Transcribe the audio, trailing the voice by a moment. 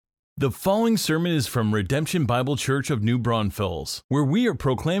The following sermon is from Redemption Bible Church of New Braunfels, where we are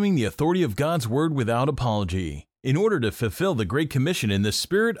proclaiming the authority of God's Word without apology, in order to fulfill the Great Commission in the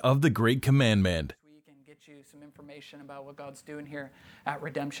spirit of the Great Commandment. We can get you some information about what God's doing here at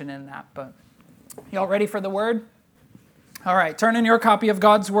Redemption in that. But y'all ready for the Word? All right, turn in your copy of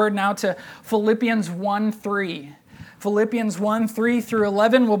God's Word now to Philippians 1:3. Philippians 1:3 through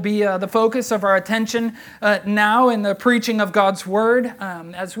 11 will be the focus of our attention now in the preaching of God's Word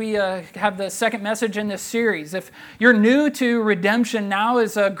as we have the second message in this series. If you're new to Redemption, now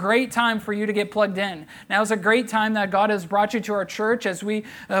is a great time for you to get plugged in. Now is a great time that God has brought you to our church as we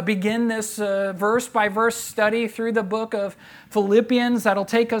begin this verse-by-verse study through the book of Philippians. That'll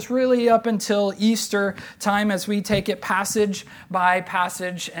take us really up until Easter time as we take it passage by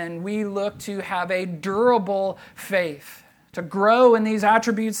passage and we look to have a durable faith, to grow in these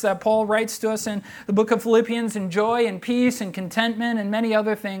attributes that Paul writes to us in the book of Philippians, and joy and peace and contentment and many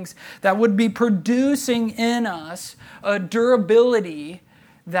other things that would be producing in us a durability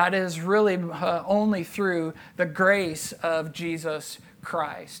that is really only through the grace of Jesus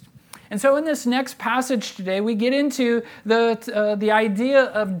Christ. And so in this next passage today, we get into the idea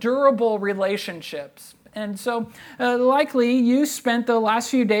of durable relationships. And so likely you spent the last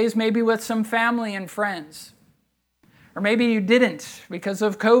few days maybe with some family and friends. Or maybe you didn't because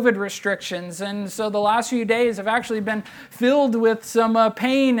of COVID restrictions. And so the last few days have actually been filled with some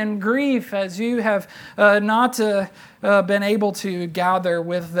pain and grief as you have not been able to gather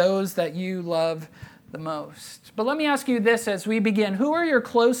with those that you love the most. But let me ask you this as we begin. Who are your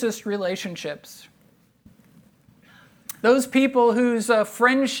closest relationships? Those people whose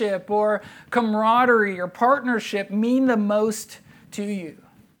friendship or camaraderie or partnership mean the most to you.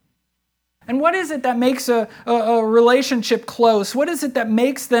 And what is it that makes a relationship close? What is it that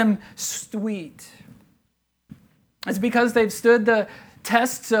makes them sweet? It's because they've stood the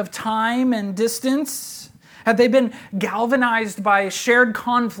tests of time and distance. Have they been galvanized by shared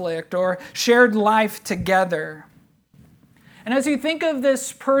conflict or shared life together? And as you think of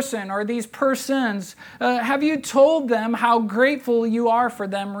this person or these persons, have you told them how grateful you are for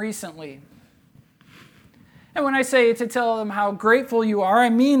them recently? And when I say to tell them how grateful you are, I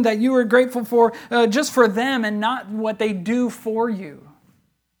mean that you are grateful for just for them and not what they do for you.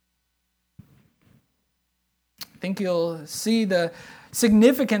 I think you'll see the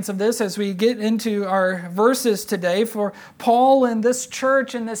significance of this as we get into our verses today. For Paul and this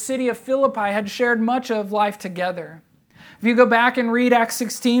church in the city of Philippi had shared much of life together. If you go back and read Acts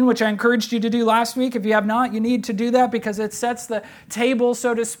 16, which I encouraged you to do last week, if you have not, you need to do that because it sets the table,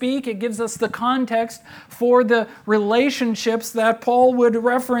 so to speak. It gives us the context for the relationships that Paul would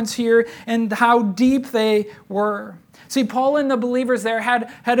reference here and how deep they were. See, Paul and the believers there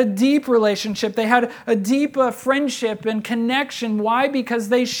had a deep relationship. They had a deep friendship and connection. Why? Because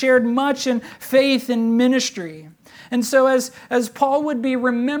they shared much in faith and ministry. And so as Paul would be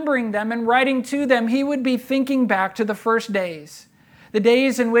remembering them and writing to them, he would be thinking back to the first days. The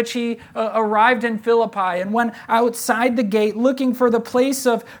days in which he arrived in Philippi and went outside the gate looking for the place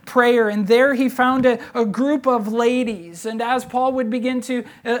of prayer. And there he found a group of ladies. And as Paul would begin to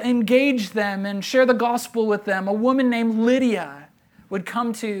engage them and share the gospel with them, a woman named Lydia would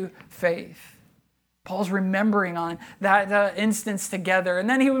come to faith. Paul's remembering on that instance together. And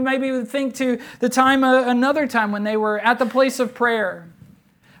then he would maybe think to the time, another time when they were at the place of prayer.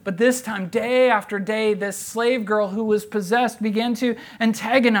 But this time, day after day, this slave girl who was possessed began to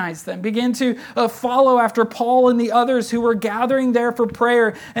antagonize them, began to follow after Paul and the others who were gathering there for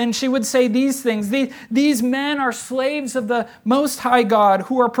prayer. And she would say these things, these men are slaves of the Most High God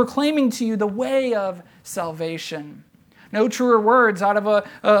who are proclaiming to you the way of salvation. No truer words out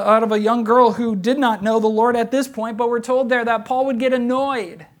of a young girl who did not know the Lord at this point, but we're told there that Paul would get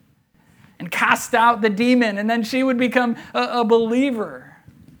annoyed and cast out the demon, and then she would become a believer.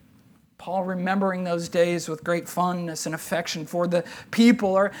 Paul remembering those days with great fondness and affection for the people.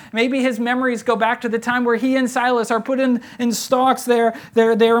 Or maybe his memories go back to the time where he and Silas are put in stocks.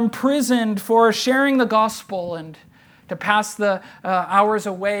 They're imprisoned for sharing the gospel, and to pass the hours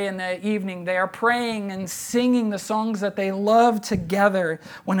away in the evening, they are praying and singing the songs that they love together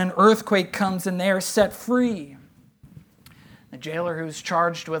when an earthquake comes and they are set free. The jailer who's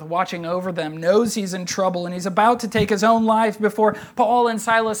charged with watching over them knows he's in trouble and he's about to take his own life before Paul and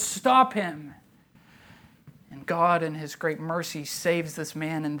Silas stop him. And God in his great mercy saves this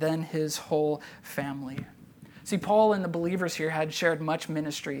man and then his whole family. See, Paul and the believers here had shared much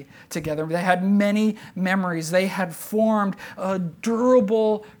ministry together. They had many memories. They had formed a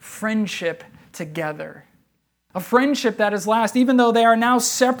durable friendship together. A friendship that has lasted, even though they are now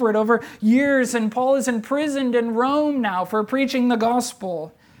separate over years, and Paul is imprisoned in Rome now for preaching the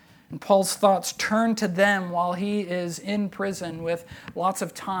gospel. And Paul's thoughts turn to them while he is in prison with lots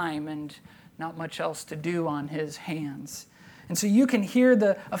of time and not much else to do on his hands. And so you can hear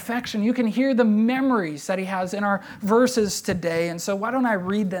the affection, you can hear the memories that he has in our verses today. And so why don't I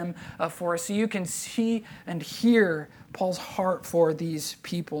read them for us so you can see and hear Paul's heart for these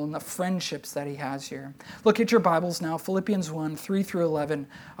people and the friendships that he has here. Look at your Bibles now, Philippians 1, 3 through 11.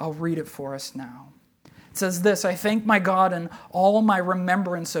 I'll read it for us now. It says this, I thank my God in all my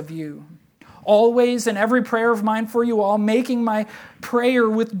remembrance of you, always in every prayer of mine for you all, making my prayer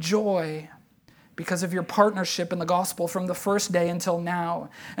with joy, because of your partnership in the gospel from the first day until now.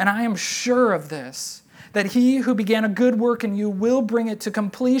 And I am sure of this, that he who began a good work in you will bring it to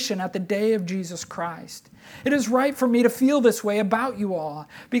completion at the day of Jesus Christ. It is right for me to feel this way about you all,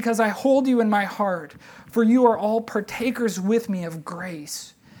 because I hold you in my heart, for you are all partakers with me of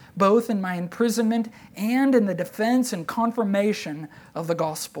grace, both in my imprisonment and in the defense and confirmation of the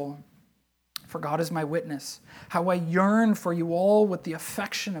gospel. For God is my witness, how I yearn for you all with the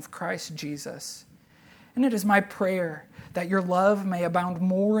affection of Christ Jesus. And it is my prayer that your love may abound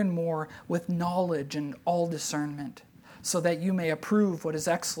more and more with knowledge and all discernment, so that you may approve what is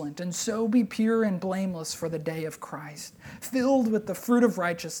excellent, and so be pure and blameless for the day of Christ, filled with the fruit of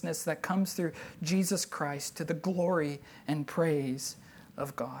righteousness that comes through Jesus Christ to the glory and praise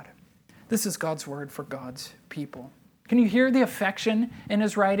of God. This is God's word for God's people. Can you hear the affection in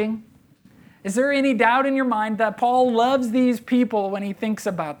his writing? Is there any doubt in your mind that Paul loves these people when he thinks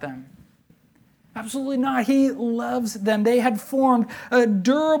about them? Absolutely not. He loves them. They had formed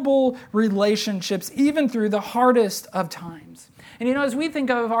durable relationships even through the hardest of times. And as we think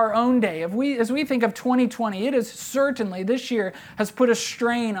of our own day, as we think of 2020, it is certainly, this year has put a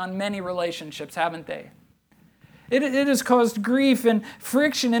strain on many relationships, haven't they? It has caused grief and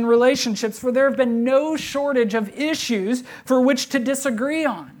friction in relationships, for there have been no shortage of issues for which to disagree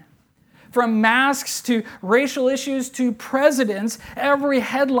on. From masks to racial issues to presidents, every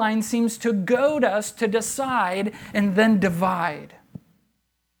headline seems to goad us to decide and then divide.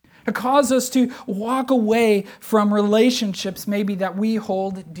 To cause us to walk away from relationships maybe that we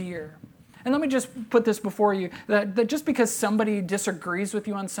hold dear. And let me just put this before you, that just because somebody disagrees with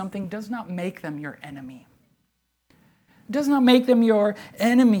you on something does not make them your enemy. It does not make them your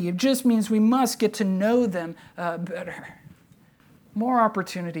enemy. It just means we must get to know them better. More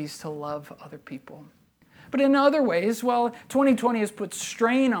opportunities to love other people. But in other ways, 2020 has put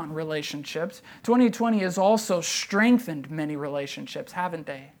strain on relationships. 2020 has also strengthened many relationships, haven't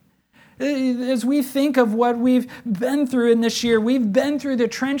they? As we think of what we've been through in this year, we've been through the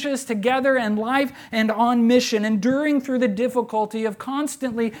trenches together in life and on mission, enduring through the difficulty of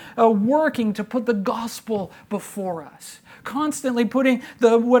constantly working to put the gospel before us, constantly putting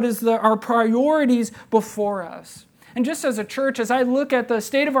our priorities before us. And just as a church, as I look at the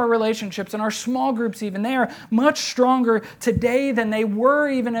state of our relationships and our small groups even, they are much stronger today than they were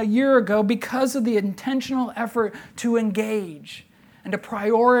even a year ago because of the intentional effort to engage and to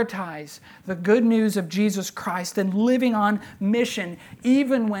prioritize the good news of Jesus Christ and living on mission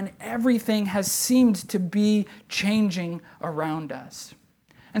even when everything has seemed to be changing around us.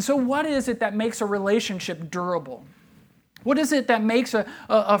 And so what is it that makes a relationship durable? What is it that makes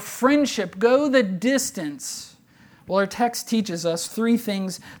a friendship go the distance? Well, our text teaches us three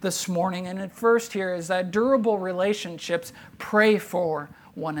things this morning, and at first here is that durable relationships pray for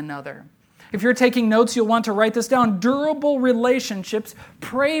one another. If you're taking notes, you'll want to write this down. Durable relationships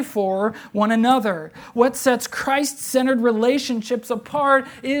pray for one another. What sets Christ-centered relationships apart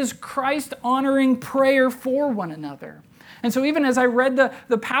is Christ-honoring prayer for one another. And so even as I read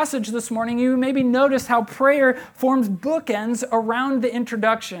the passage this morning, you maybe noticed how prayer forms bookends around the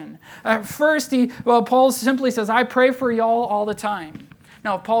introduction. First, Paul simply says, I pray for y'all all the time.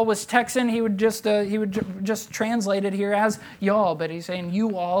 Now, if Paul was Texan, he would just translate it here as y'all, but he's saying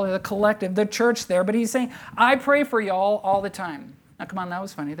you all, the collective, the church there, but he's saying, I pray for y'all all the time. Now, come on, that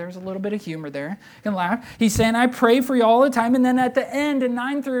was funny. There's a little bit of humor there. You can laugh. He's saying, I pray for you all the time. And then at the end, in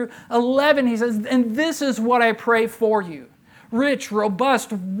 9 through 11, he says, and this is what I pray for you. Rich,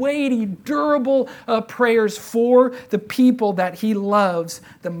 robust, weighty, durable prayers for the people that he loves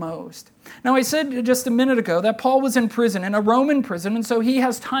the most. Now, I said just a minute ago that Paul was in prison, in a Roman prison, and so he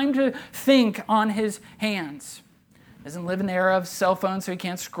has time to think on his hands. He doesn't live in the era of cell phones, so he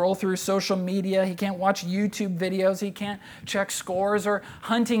can't scroll through social media. He can't watch YouTube videos. He can't check scores or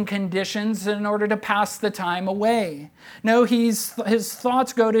hunting conditions in order to pass the time away. No, his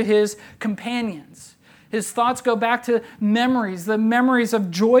thoughts go to his companions. His thoughts go back to memories, the memories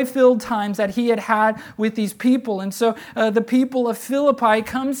of joy-filled times that he had with these people. And so the people of Philippi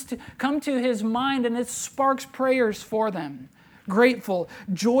come to his mind, and it sparks prayers for them. grateful,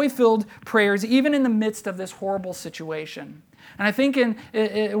 joy-filled prayers, even in the midst of this horrible situation. And I think in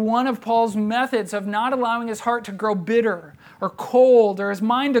one of Paul's methods of not allowing his heart to grow bitter or cold or his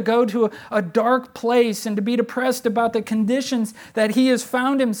mind to go to a dark place and to be depressed about the conditions that he has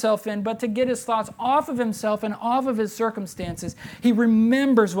found himself in, but to get his thoughts off of himself and off of his circumstances, he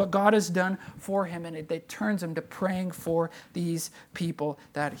remembers what God has done for him, and it turns him to praying for these people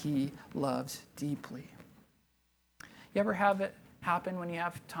that he loves deeply. You ever have it happen when you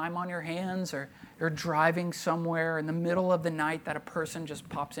have time on your hands or you're driving somewhere in the middle of the night that a person just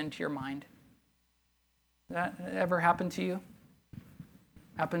pops into your mind? That ever happened to you?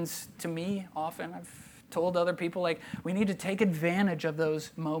 Happens to me often. I've told other people, we need to take advantage of those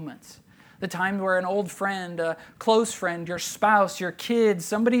moments. The time where an old friend, a close friend, your spouse, your kids,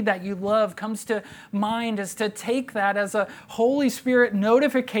 somebody that you love comes to mind, is to take that as a Holy Spirit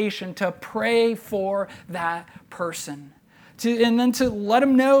notification to pray for that person. And then to let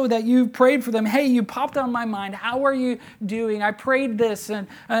them know that you've prayed for them. Hey, you popped on my mind. How are you doing? I prayed this and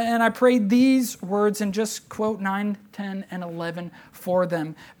I prayed these words, and just quote 9, 10, and 11 for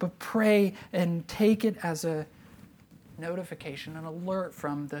them. But pray and take it as a notification, an alert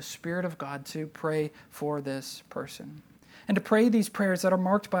from the Spirit of God to pray for this person. And to pray these prayers that are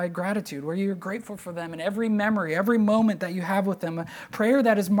marked by gratitude, where you're grateful for them in every memory, every moment that you have with them. A prayer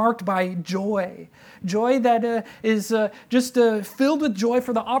that is marked by joy. Joy that is just filled with joy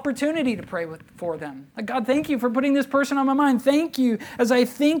for the opportunity to pray for them. Like, God, thank you for putting this person on my mind. Thank you as I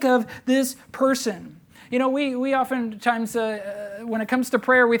think of this person. You know, we oftentimes, when it comes to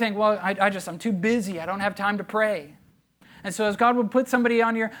prayer, we think, well, I'm too busy. I don't have time to pray. And so as God would put somebody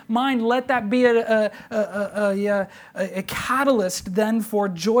on your mind, let that be a catalyst then for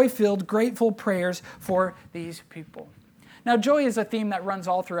joy-filled, grateful prayers for these people. Now, joy is a theme that runs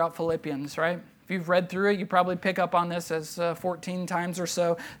all throughout Philippians, right? If you've read through it, you probably pick up on this as 14 times or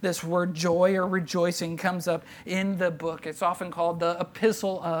so. This word joy or rejoicing comes up in the book. It's often called the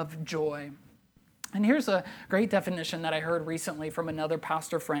Epistle of Joy. And here's a great definition that I heard recently from another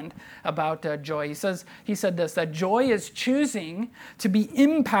pastor friend about joy. He said this, that joy is choosing to be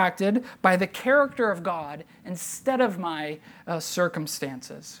impacted by the character of God instead of my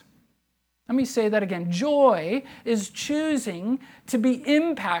circumstances. Let me say that again. Joy is choosing to be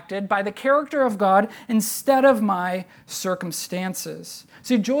impacted by the character of God instead of my circumstances.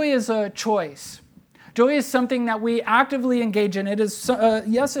 See, joy is a choice. Joy is something that we actively engage in. It is,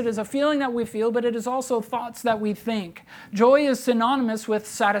 yes, it is a feeling that we feel, but it is also thoughts that we think. Joy is synonymous with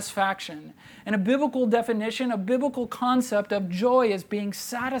satisfaction. And a biblical definition, a biblical concept of joy is being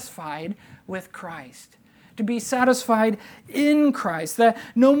satisfied with Christ. To be satisfied in Christ. That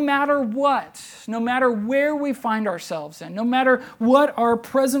no matter what, no matter where we find ourselves in, no matter what our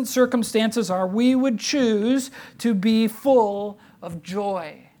present circumstances are, we would choose to be full of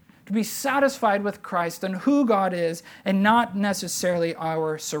joy. To be satisfied with Christ and who God is and not necessarily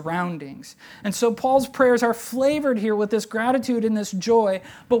our surroundings. And so Paul's prayers are flavored here with this gratitude and this joy.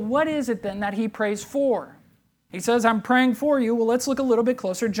 But what is it then that he prays for? He says, I'm praying for you. Well, let's look a little bit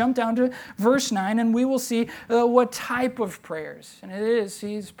closer. Jump down to verse 9 and we will see what type of prayers. And it is,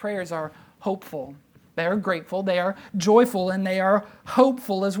 these prayers are hopeful. They are grateful, they are joyful, and they are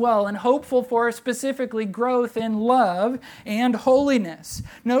hopeful as well. And hopeful for specifically growth in love and holiness.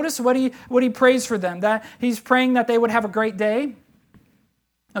 Notice what he prays for them. That he's praying that they would have a great day.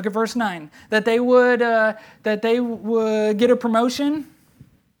 Look at verse 9. That they would get a promotion.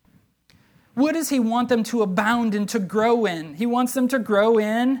 What does he want them to abound and to grow in? He wants them to grow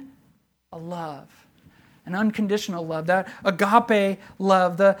in a love. An unconditional love, that agape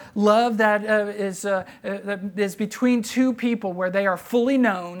love, the love that is between two people where they are fully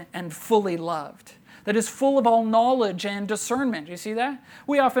known and fully loved. That is full of all knowledge and discernment. You see that?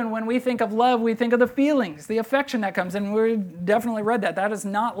 We often, when we think of love, we think of the feelings, the affection that comes. And we definitely read that. That is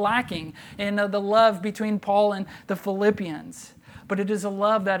not lacking in the love between Paul and the Philippians. But it is a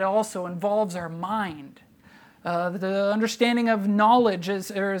love that also involves our mind. The understanding of knowledge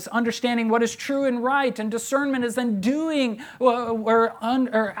is understanding what is true and right, and discernment is then doing or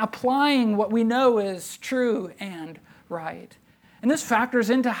applying what we know is true and right. And this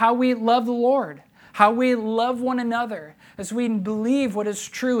factors into how we love the Lord, how we love one another, as we believe what is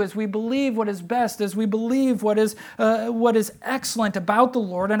true, as we believe what is best, as we believe what is excellent about the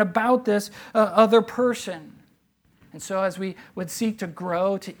Lord and about this other person. And so as we would seek to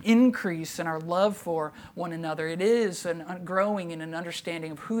grow, to increase in our love for one another, it is growing in an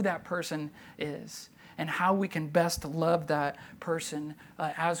understanding of who that person is and how we can best love that person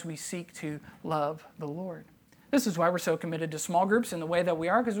as we seek to love the Lord. This is why we're so committed to small groups in the way that we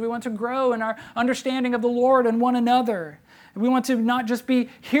are, because we want to grow in our understanding of the Lord and one another. We want to not just be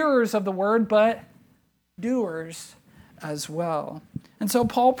hearers of the word, but doers as well. And so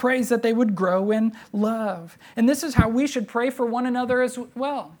Paul prays that they would grow in love. And this is how we should pray for one another as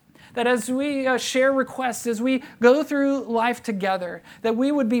well. That as we share requests, as we go through life together, that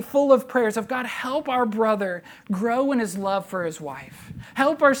we would be full of prayers of God, help our brother grow in his love for his wife.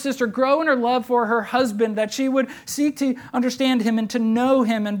 Help our sister grow in her love for her husband, that she would seek to understand him and to know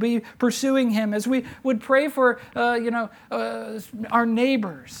him and be pursuing him. As we would pray for our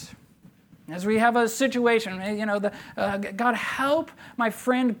neighbors. As we have a situation, God help my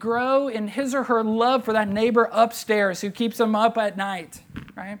friend grow in his or her love for that neighbor upstairs who keeps them up at night,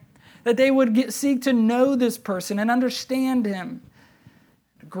 right? That they would seek to know this person and understand him,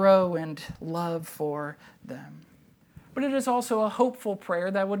 grow and love for them. But it is also a hopeful prayer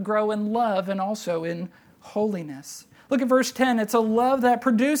that would grow in love and also in holiness. Look at verse 10. It's a love that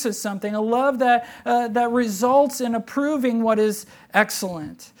produces something, a love that results in approving what is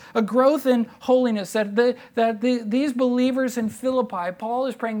excellent, a growth in holiness, that these believers in Philippi, Paul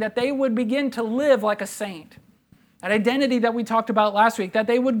is praying that they would begin to live like a saint. That identity that we talked about last week, that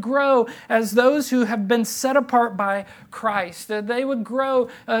they would grow as those who have been set apart by Christ, that they would grow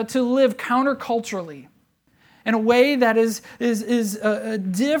to live counterculturally in a way that is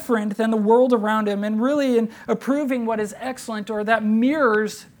different than the world around him, and really in approving what is excellent or that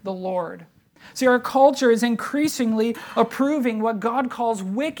mirrors the Lord. See, our culture is increasingly approving what God calls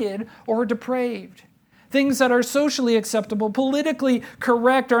wicked or depraved. Things that are socially acceptable, politically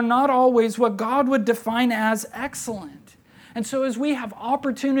correct, are not always what God would define as excellent. And so as we have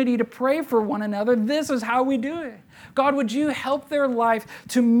opportunity to pray for one another, this is how we do it. God, would you help their life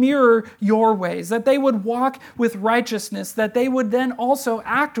to mirror your ways, that they would walk with righteousness, that they would then also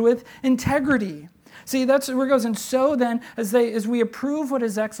act with integrity. See, that's where it goes. And so then, as we approve what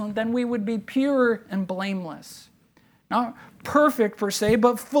is excellent, then we would be pure and blameless. Not perfect per se,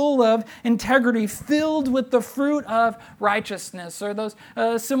 but full of integrity, filled with the fruit of righteousness, or those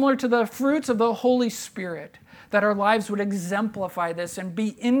similar to the fruits of the Holy Spirit, that our lives would exemplify this and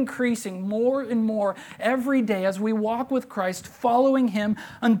be increasing more and more every day as we walk with Christ, following him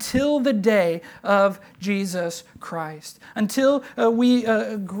until the day of Jesus Christ, until we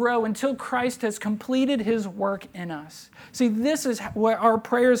grow, until Christ has completed his work in us. See, this is what our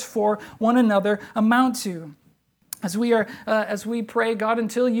prayers for one another amount to. As we pray, God,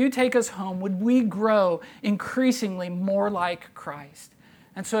 until you take us home, would we grow increasingly more like Christ?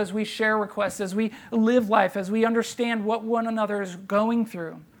 And so as we share requests, as we live life, as we understand what one another is going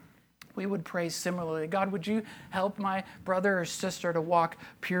through, we would pray similarly. God, would you help my brother or sister to walk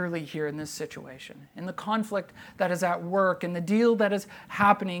purely here in this situation, in the conflict that is at work, and the deal that is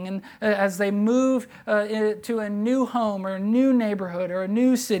happening, and as they move to a new home or a new neighborhood or a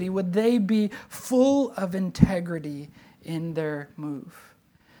new city, would they be full of integrity in their move?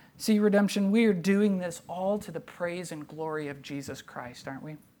 See, redemption, we are doing this all to the praise and glory of Jesus Christ, aren't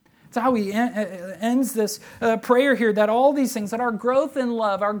we? It's how he ends this prayer here, that all these things, that our growth in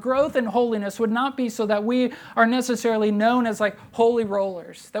love, our growth in holiness would not be so that we are necessarily known as like holy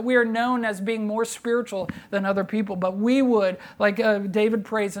rollers, that we are known as being more spiritual than other people, but we would, like David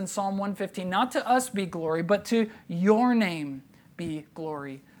prays in Psalm 115, not to us be glory, but to your name be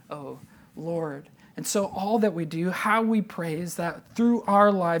glory, O Lord. And so all that we do, how we pray, is that through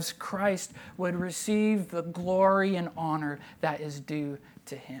our lives, Christ would receive the glory and honor that is due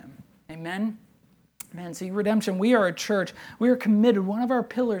to him. Amen? Man, see, redemption, we are a church. We are committed. One of our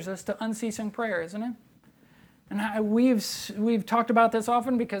pillars is to unceasing prayer, isn't it? And we've talked about this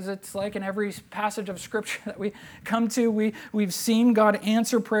often because it's like in every passage of Scripture that we come to, we've seen God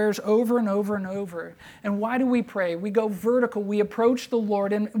answer prayers over and over and over. And why do we pray? We go vertical. We approach the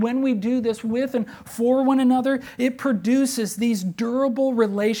Lord. And when we do this with and for one another, it produces these durable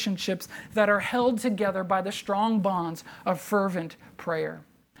relationships that are held together by the strong bonds of fervent prayer.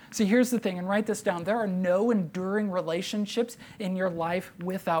 See, here's the thing, and write this down. There are no enduring relationships in your life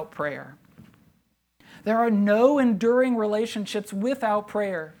without prayer. There are no enduring relationships without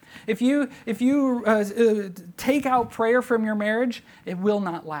prayer. If you take out prayer from your marriage, it will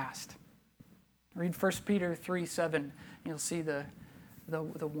not last. Read 1 Peter 3:7. You'll see the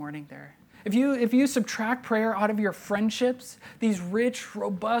warning there. If you subtract prayer out of your friendships, these rich,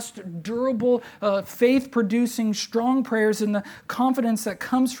 robust, durable, faith-producing, strong prayers and the confidence that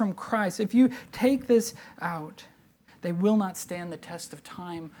comes from Christ, if you take this out, they will not stand the test of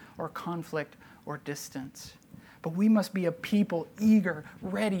time or conflict or distance. But we must be a people eager,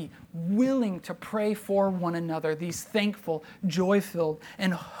 ready, willing to pray for one another, these thankful, joy-filled,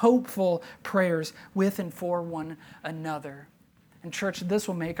 and hopeful prayers with and for one another. And church, this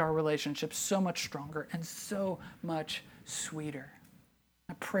will make our relationships so much stronger and so much sweeter.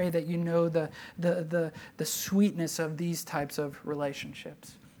 I pray that you know the sweetness of these types of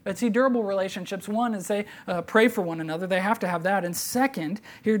relationships. But see, durable relationships, one is they pray for one another. They have to have that. And second,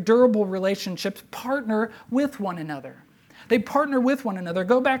 here, durable relationships partner with one another. They partner with one another.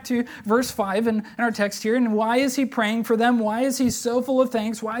 Go back to verse 5 in our text here. And why is he praying for them? Why is he so full of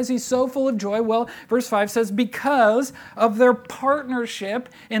thanks? Why is he so full of joy? Well, verse 5 says, because of their partnership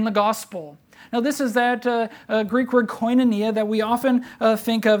in the gospel. Now, this is that Greek word koinonia that we often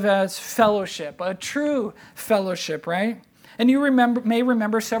think of as fellowship, a true fellowship, right? And you may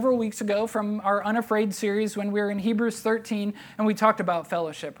remember several weeks ago from our Unafraid series when we were in Hebrews 13 and we talked about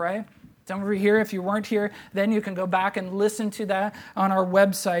fellowship, right? Some of you here, if you weren't here, then you can go back and listen to that on our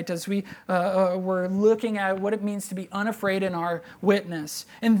website as we were looking at what it means to be unafraid in our witness.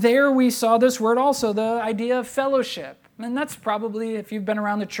 And there we saw this word also, the idea of fellowship. And that's probably, if you've been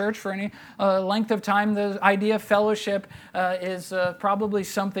around the church for any length of time, the idea of fellowship is probably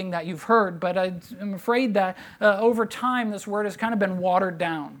something that you've heard. But I'm afraid that over time, this word has kind of been watered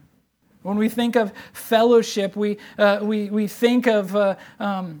down. When we think of fellowship, we think of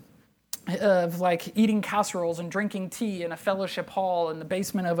like eating casseroles and drinking tea in a fellowship hall in the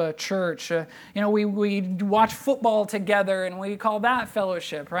basement of a church. We watch football together and we call that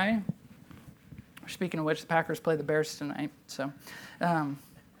fellowship, right? Speaking of which, the Packers play the Bears tonight. But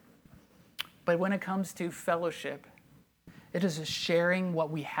when it comes to fellowship, it is sharing what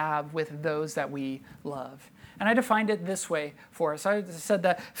we have with those that we love. And I defined it this way for us. I said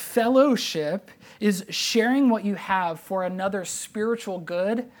that fellowship is sharing what you have for another spiritual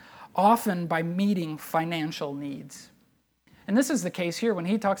good, often by meeting financial needs. And this is the case here. When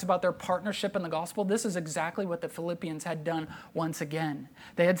he talks about their partnership in the gospel, this is exactly what the Philippians had done once again.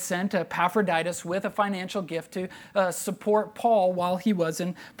 They had sent Epaphroditus with a financial gift to support Paul while he was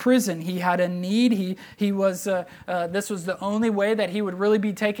in prison. He had a need. This was the only way that he would really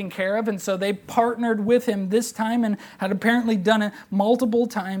be taken care of. And so they partnered with him this time and had apparently done it multiple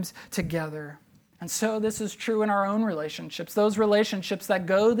times together. And so this is true in our own relationships. Those relationships that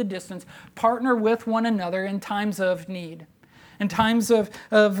go the distance partner with one another in times of need. In times of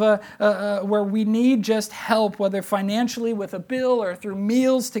where we need just help, whether financially with a bill or through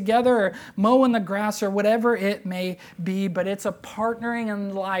meals together or mowing the grass or whatever it may be. But it's a partnering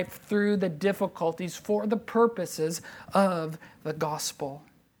in life through the difficulties for the purposes of the gospel.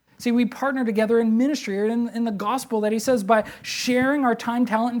 See, we partner together in ministry or in the gospel that he says by sharing our time,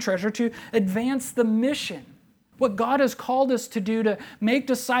 talent, and treasure to advance the mission. What God has called us to do, to make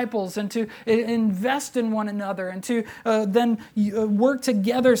disciples and to invest in one another and to then work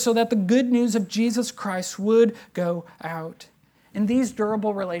together so that the good news of Jesus Christ would go out. In these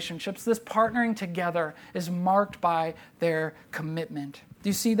durable relationships, this partnering together is marked by their commitment. Do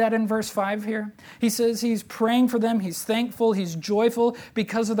you see that in verse 5 here? He says he's praying for them, he's thankful, he's joyful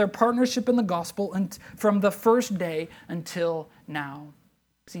because of their partnership in the gospel and from the first day until now.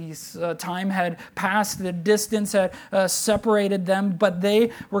 Time had passed, the distance had separated them, but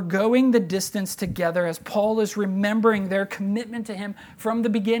they were going the distance together as Paul is remembering their commitment to him from the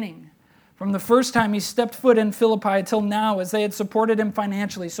beginning. From the first time he stepped foot in Philippi till now, as they had supported him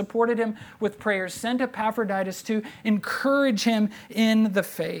financially, supported him with prayers, sent Epaphroditus to encourage him in the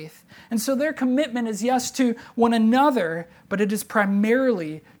faith. And so their commitment is, yes, to one another, but it is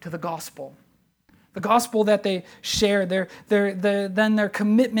primarily to the gospel. The gospel that they share, then their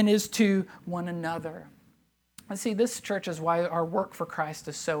commitment is to one another. And see, this church is why our work for Christ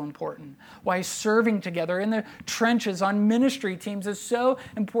is so important. Why serving together in the trenches on ministry teams is so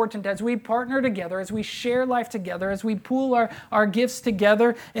important as we partner together, as we share life together, as we pool our gifts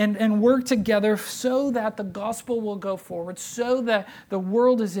together and work together so that the gospel will go forward, so that the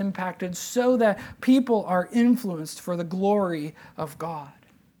world is impacted, so that people are influenced for the glory of God.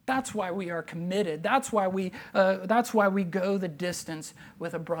 That's why we are committed. That's why we go the distance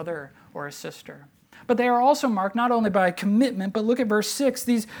with a brother or a sister. But they are also marked not only by commitment, but look at verse 6.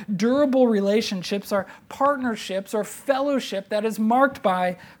 These durable relationships are partnerships or fellowship that is marked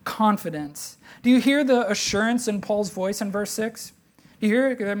by confidence. Do you hear the assurance in Paul's voice in verse 6? Do you hear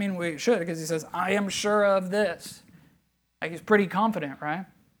it? I mean, we should, because he says, I am sure of this. Like, he's pretty confident, right?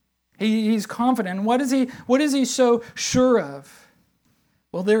 He's confident. What is he so sure of?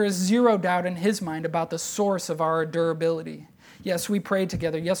 Well, there is zero doubt in his mind about the source of our durability. Yes, we pray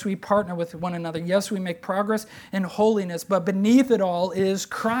together. Yes, we partner with one another. Yes, we make progress in holiness. But beneath it all is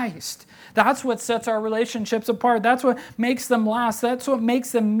Christ. That's what sets our relationships apart. That's what makes them last. That's what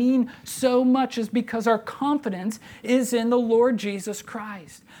makes them mean so much, is because our confidence is in the Lord Jesus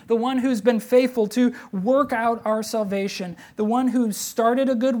Christ, the one who's been faithful to work out our salvation, the one who started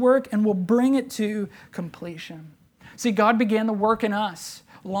a good work and will bring it to completion. See, God began the work in us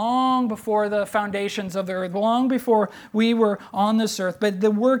long before the foundations of the earth, long before we were on this earth. But the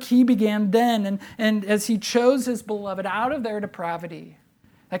work He began then, and as He chose His beloved out of their depravity,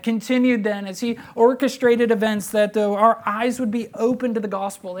 that continued then as He orchestrated events that our eyes would be open to the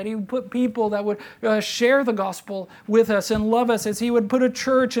gospel, that He would put people that would share the gospel with us and love us, as He would put a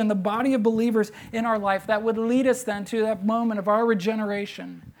church and the body of believers in our life that would lead us then to that moment of our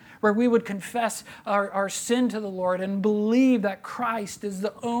regeneration, where we would confess our sin to the Lord and believe that Christ is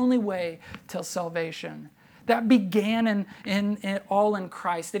the only way to salvation. That began all in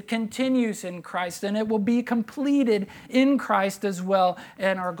Christ. It continues in Christ, and it will be completed in Christ as well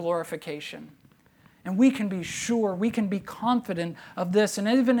in our glorification. And we can be sure, we can be confident of this, and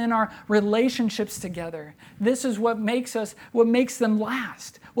even in our relationships together. This is what makes them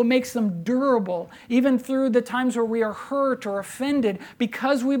last, what makes them durable, even through the times where we are hurt or offended,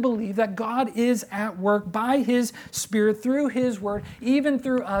 because we believe that God is at work by His Spirit, through His Word, even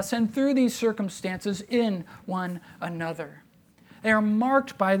through us and through these circumstances in one another. They are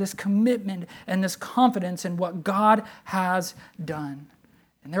marked by this commitment and this confidence in what God has done.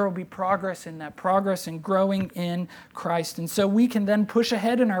 And there will be progress in that, progress in growing in Christ. And so we can then push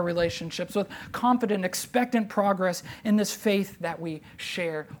ahead in our relationships with confident, expectant progress in this faith that we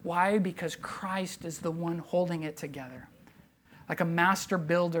share. Why? Because Christ is the one holding it together. Like a master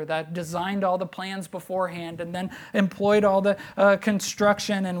builder that designed all the plans beforehand and then employed all the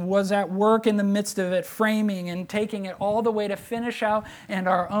construction and was at work in the midst of it, framing and taking it all the way to finish out and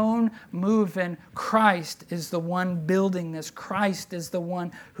our own move. And Christ is the one building this. Christ is the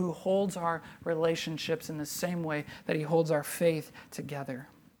one who holds our relationships in the same way that He holds our faith together.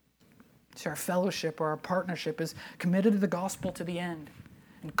 So our fellowship or our partnership is committed to the gospel to the end,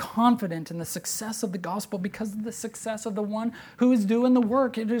 and confident in the success of the gospel because of the success of the one who is doing the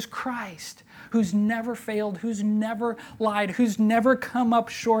work. It is Christ, who's never failed, who's never lied, who's never come up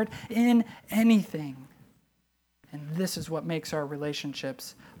short in anything. And this is what makes our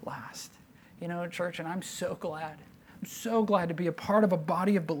relationships last. You know, church, and I'm so glad to be a part of a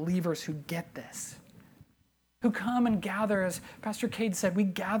body of believers who get this, who come and gather, as Pastor Cade said, we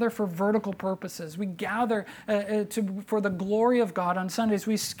gather for vertical purposes. We gather for the glory of God on Sundays.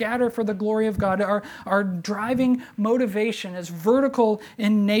 We scatter for the glory of God. Our driving motivation is vertical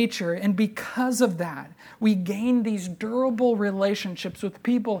in nature, and because of that, we gain these durable relationships with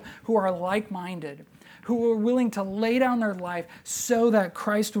people who are like-minded, who are willing to lay down their life so that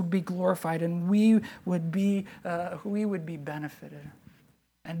Christ would be glorified and we would be benefited.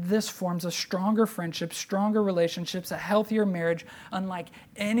 And this forms a stronger friendship, stronger relationships, a healthier marriage, unlike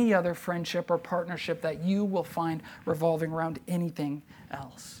any other friendship or partnership that you will find revolving around anything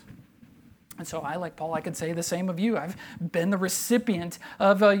else. And so I, like Paul, I could say the same of you. I've been the recipient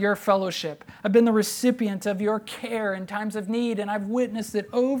of your fellowship. I've been the recipient of your care in times of need, and I've witnessed it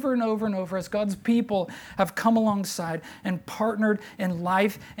over and over and over as God's people have come alongside and partnered in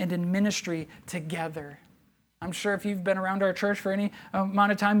life and in ministry together. I'm sure if you've been around our church for any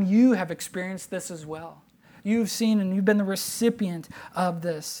amount of time, you have experienced this as well. You've seen and you've been the recipient of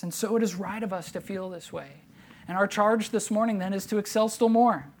this. And so it is right of us to feel this way. And our charge this morning then is to excel still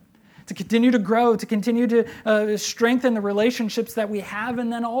more, to continue to grow, to continue to strengthen the relationships that we have,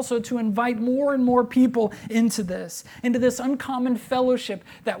 and then also to invite more and more people into this uncommon fellowship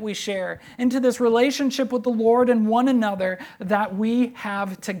that we share, into this relationship with the Lord and one another that we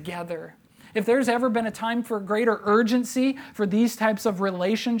have together. If there's ever been a time for greater urgency for these types of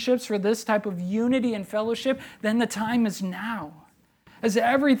relationships, for this type of unity and fellowship, then the time is now. As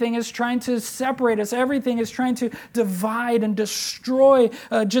everything is trying to separate us, everything is trying to divide and destroy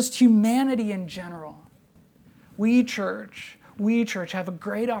just humanity in general. We church have a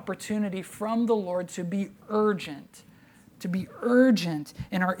great opportunity from the Lord to be urgent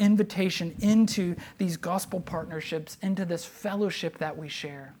in our invitation into these gospel partnerships, into this fellowship that we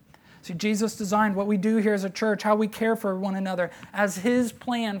share. See, Jesus designed what we do here as a church, how we care for one another, as His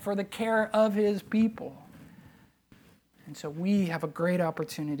plan for the care of His people. And so we have a great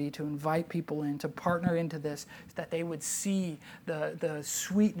opportunity to invite people in, to partner into this, so that they would see the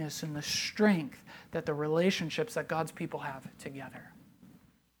sweetness and the strength that the relationships that God's people have together.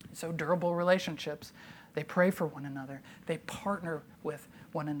 So durable relationships, they pray for one another. They partner with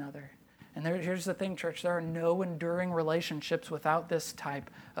one another. And here's the thing, church, there are no enduring relationships without this type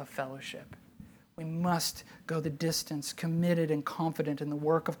of fellowship. We must go the distance, committed and confident in the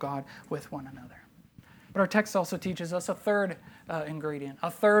work of God with one another. But our text also teaches us a third ingredient,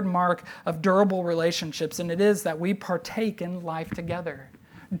 a third mark of durable relationships, and it is that we partake in life together.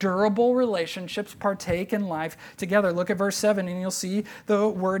 Durable relationships partake in life together. Look at verse 7, and you'll see the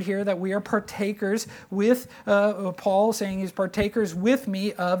word here that we are partakers with Paul saying he's partakers with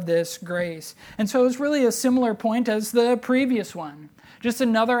me of this grace. And so it's really a similar point as the previous one. Just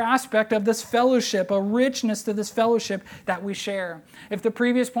another aspect of this fellowship, a richness to this fellowship that we share. If the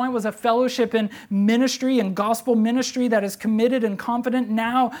previous point was a fellowship in ministry and gospel ministry that is committed and confident,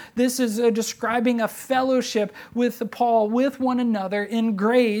 now this is describing a fellowship with Paul, with one another in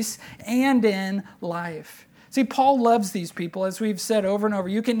grace and in life. See, Paul loves these people, as we've said over and over.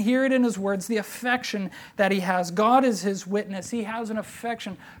 You can hear it in his words, the affection that he has. God is his witness. He has an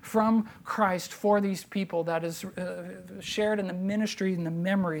affection from Christ for these people that is shared in the ministry and the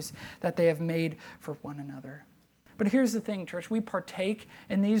memories that they have made for one another. But here's the thing, church. We partake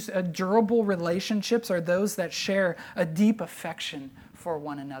in these durable relationships are those that share a deep affection for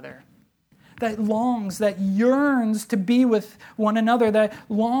one another. That longs, that yearns to be with one another, that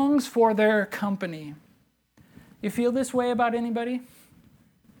longs for their company. You feel this way about anybody?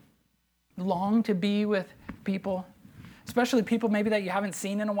 Long to be with people? Especially people maybe that you haven't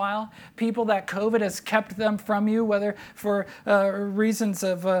seen in a while. People that COVID has kept them from you, whether for reasons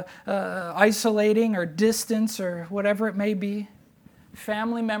of isolating or distance or whatever it may be.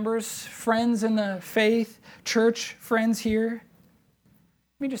 Family members, friends in the faith, church friends here.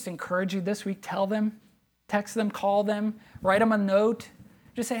 Let me just encourage you this week. Tell them, text them, call them, write them a note.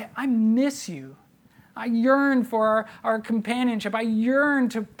 Just say, I miss you. I yearn for our companionship. I yearn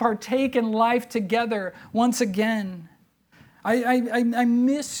to partake in life together once again. I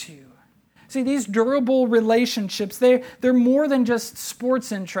miss you. See, these durable relationships, they're more than just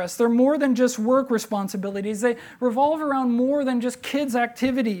sports interests. They're more than just work responsibilities. They revolve around more than just kids'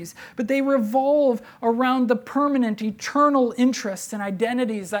 activities, but they revolve around the permanent, eternal interests and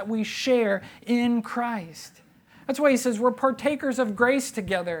identities that we share in Christ. That's why he says we're partakers of grace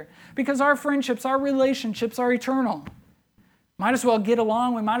together, because our friendships, our relationships are eternal. Might as well get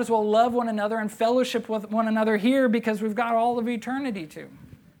along. We might as well love one another and fellowship with one another here because we've got all of eternity to.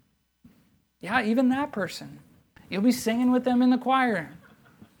 Yeah, even that person. You'll be singing with them in the choir.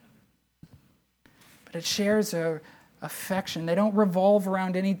 But it shares a affection. They don't revolve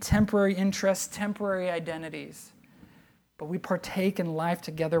around any temporary interests, temporary identities. But we partake in life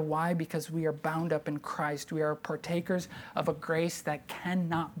together. Why? Because we are bound up in Christ. We are partakers of a grace that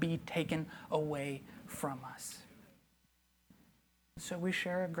cannot be taken away from us. So we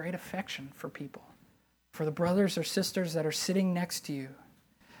share a great affection for people, for the brothers or sisters that are sitting next to you.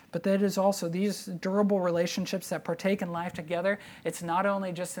 But that is also these durable relationships that partake in life together. It's not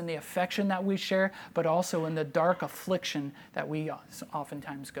only just in the affection that we share, but also in the dark affliction that we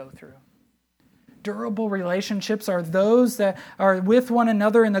oftentimes go through. Durable relationships are those that are with one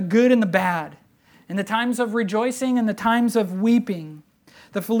another in the good and the bad, in the times of rejoicing and the times of weeping.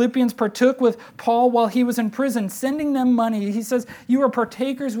 The Philippians partook with Paul while he was in prison, sending them money. He says, you are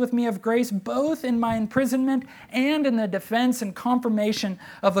partakers with me of grace, both in my imprisonment and in the defense and confirmation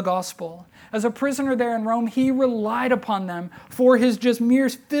of the gospel. As a prisoner there in Rome, he relied upon them for his just mere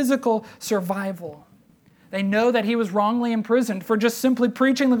physical survival. They know that he was wrongly imprisoned for just simply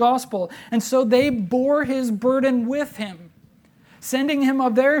preaching the gospel, and so they bore his burden with him, sending him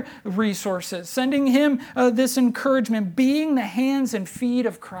of their resources, sending him this encouragement, being the hands and feet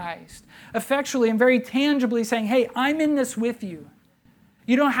of Christ, effectually and very tangibly saying, hey, I'm in this with you.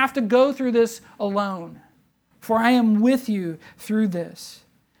 You don't have to go through this alone, for I am with you through this.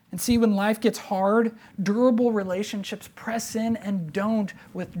 And see, when life gets hard, durable relationships press in and don't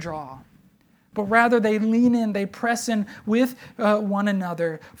withdraw. But rather they lean in, they press in with one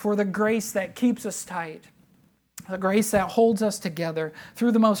another for the grace that keeps us tight, the grace that holds us together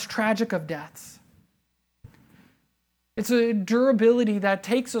through the most tragic of deaths. It's a durability that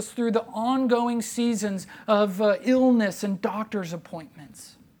takes us through the ongoing seasons of illness and doctor's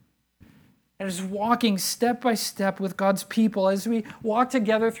appointments. It is walking step by step with God's people as we walk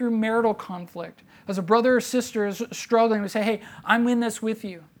together through marital conflict. As a brother or sister is struggling, we say, hey, I'm in this with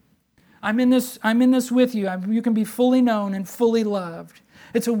you. I'm in this with you. You can be fully known and fully loved.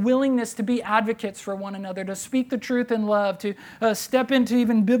 It's a willingness to be advocates for one another, to speak the truth in love, to step into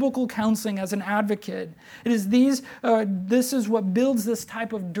even biblical counseling as an advocate. It is this is what builds this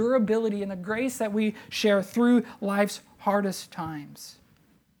type of durability and the grace that we share through life's hardest times.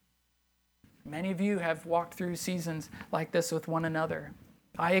 Many of you have walked through seasons like this with one another.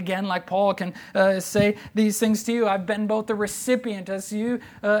 I, again, like Paul, can say these things to you. I've been both the recipient as you,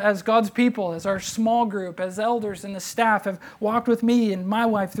 as God's people, as our small group, as elders and the staff have walked with me and my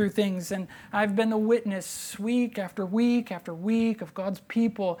wife through things. And I've been the witness week after week after week of God's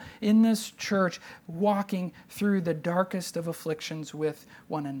people in this church walking through the darkest of afflictions with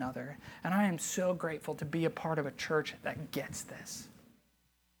one another. And I am so grateful to be a part of a church that gets this.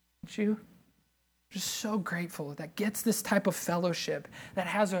 Aren't you? Just so grateful that gets this type of fellowship, that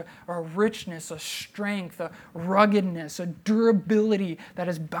has a richness, a strength, a ruggedness, a durability that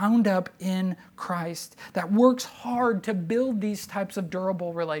is bound up in Christ, that works hard to build these types of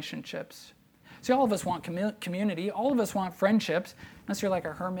durable relationships. See, all of us want community. All of us want friendships. Unless you're like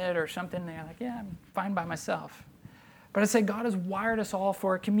a hermit or something, and you're like, yeah, I'm fine by myself. But I say God has wired us all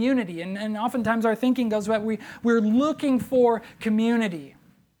for a community. And oftentimes our thinking goes that we're looking for community.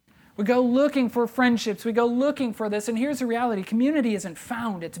 We go looking for friendships. We go looking for this. And here's the reality. Community isn't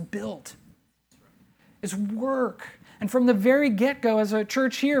found. It's built. It's work. And from the very get-go as a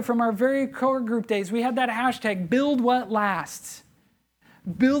church here, from our very core group days, we had that hashtag, build what lasts.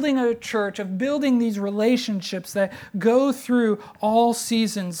 Building a church, of building these relationships that go through all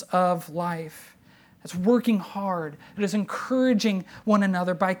seasons of life. It's working hard. It is encouraging one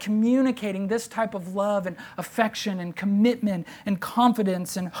another by communicating this type of love and affection and commitment and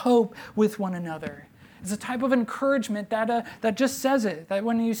confidence and hope with one another. It's a type of encouragement that just says it. That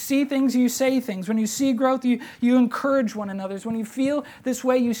when you see things, you say things. When you see growth, you encourage one another. When you feel this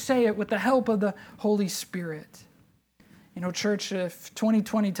way, you say it with the help of the Holy Spirit. You know, church, if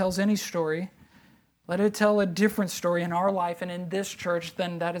 2020 tells any story, let it tell a different story in our life and in this church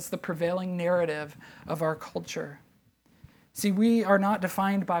than that is the prevailing narrative of our culture. See, we are not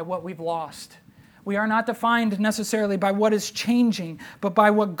defined by what we've lost. We are not defined necessarily by what is changing, but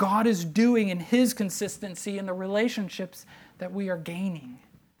by what God is doing in His consistency in the relationships that we are gaining.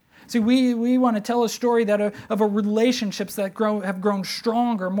 See, we want to tell a story of a relationships that have grown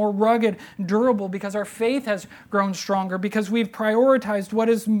stronger, more rugged, durable, because our faith has grown stronger, because we've prioritized what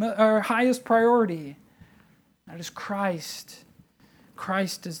is our highest priority. That is Christ.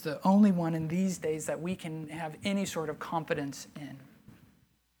 Christ is the only one in these days that we can have any sort of confidence in.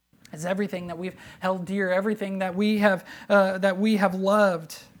 It's everything that we've held dear, everything that we have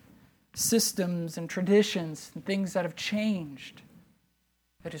loved, systems and traditions and things that have changed.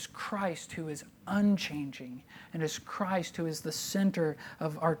 It is Christ who is unchanging. It is Christ who is the center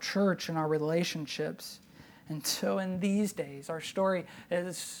of our church and our relationships. And so in these days, our story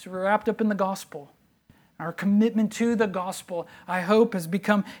is wrapped up in the gospel. Our commitment to the gospel, I hope, has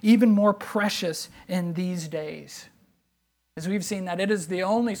become even more precious in these days. As we've seen that it is the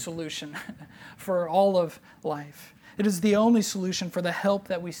only solution for all of life. It is the only solution for the help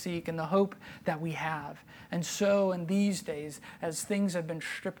that we seek and the hope that we have. And so in these days, as things have been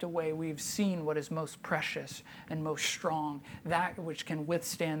stripped away, we've seen what is most precious and most strong, that which can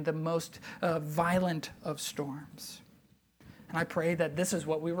withstand the most violent of storms. And I pray that this is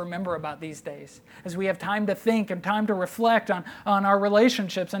what we remember about these days. As we have time to think and time to reflect on our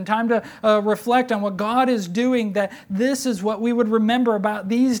relationships and time to reflect on what God is doing, that this is what we would remember about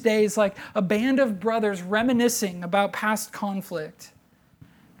these days, like a band of brothers reminiscing about past conflict.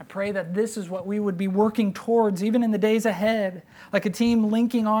 I pray that this is what we would be working towards even in the days ahead, like a team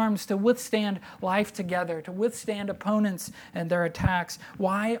linking arms to withstand life together, to withstand opponents and their attacks.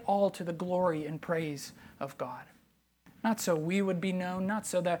 Why? All to the glory and praise of God. Not so we would be known, not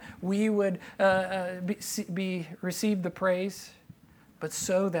so that we would receive the praise, but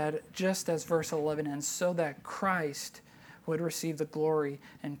so that, just as verse 11 ends, so that Christ would receive the glory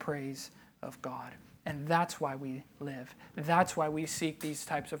and praise of God. And that's why we live. That's why we seek these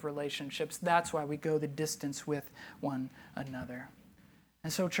types of relationships. That's why we go the distance with one another.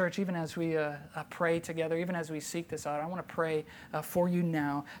 And so, church, even as we pray together, even as we seek this out, I want to pray for you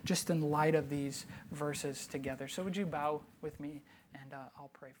now, just in light of these verses together. So would you bow with me, and I'll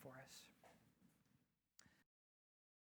pray for us.